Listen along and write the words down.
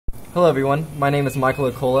Hello everyone, my name is Michael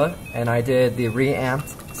LaColla, and I did the reamped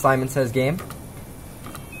Simon Says game.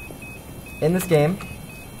 In this game,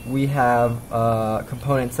 we have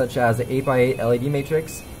components such as the 8x8 LED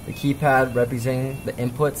matrix, the keypad representing the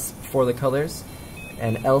inputs for the colors,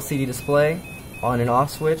 an LCD display, on and off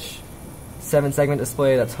switch, 7-segment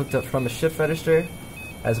display that's hooked up from a shift register,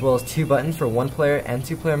 as well as 2 buttons for 1-player and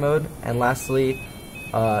 2-player mode, and lastly,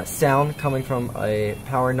 sound coming from a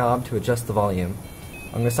power knob to adjust the volume.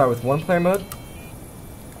 I'm going to start with 1-player mode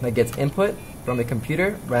that gets input from a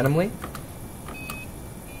computer randomly,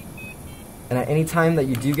 and at any time that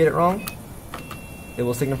you do get it wrong, it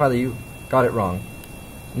will signify that you got it wrong.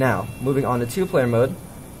 Now, moving on to 2-player mode.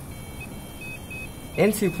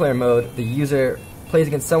 In 2-player mode, the user plays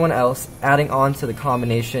against someone else, adding on to the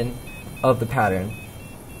combination of the pattern.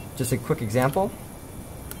 Just a quick example.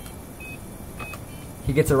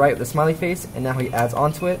 He gets it right with the smiley face, and now he adds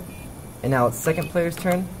onto it. And now it's second player's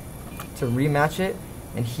turn to rematch it,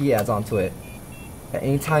 and he adds onto it. At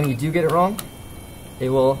any time you do get it wrong, it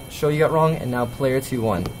will show you got wrong, and now player 2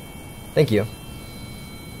 won. Thank you.